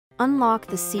Unlock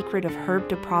the secret of herb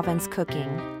de Provence cooking.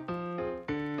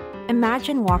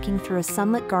 Imagine walking through a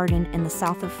sunlit garden in the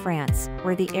south of France,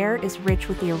 where the air is rich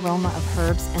with the aroma of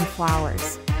herbs and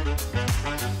flowers.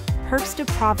 Herbes de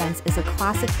Provence is a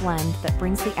classic blend that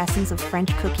brings the essence of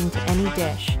French cooking to any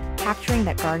dish, capturing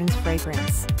that garden's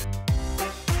fragrance.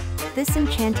 This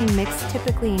enchanting mix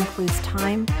typically includes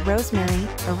thyme, rosemary,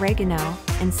 oregano,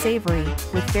 and savory,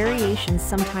 with variations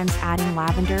sometimes adding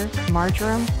lavender,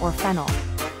 marjoram, or fennel.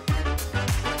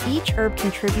 Each herb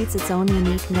contributes its own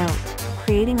unique note,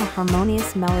 creating a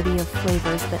harmonious melody of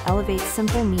flavors that elevates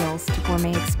simple meals to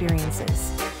gourmet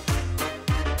experiences.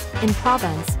 In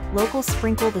Provence, locals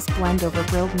sprinkle this blend over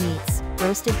grilled meats,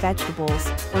 roasted vegetables,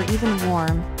 or even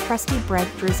warm, crusty bread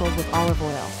drizzled with olive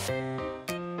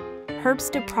oil.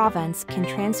 Herbes de Provence can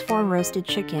transform roasted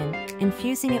chicken,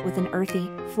 infusing it with an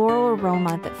earthy, floral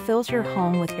aroma that fills your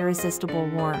home with irresistible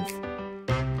warmth.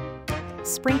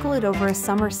 Sprinkle it over a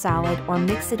summer salad or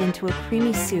mix it into a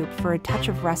creamy soup for a touch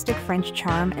of rustic French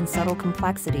charm and subtle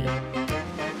complexity.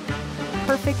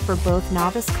 Perfect for both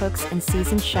novice cooks and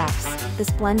seasoned chefs, this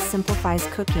blend simplifies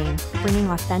cooking, bringing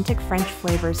authentic French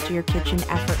flavors to your kitchen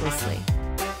effortlessly.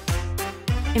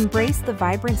 Embrace the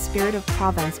vibrant spirit of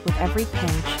Provence with every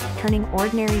pinch, turning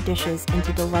ordinary dishes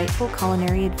into delightful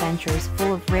culinary adventures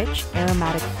full of rich,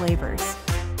 aromatic flavors.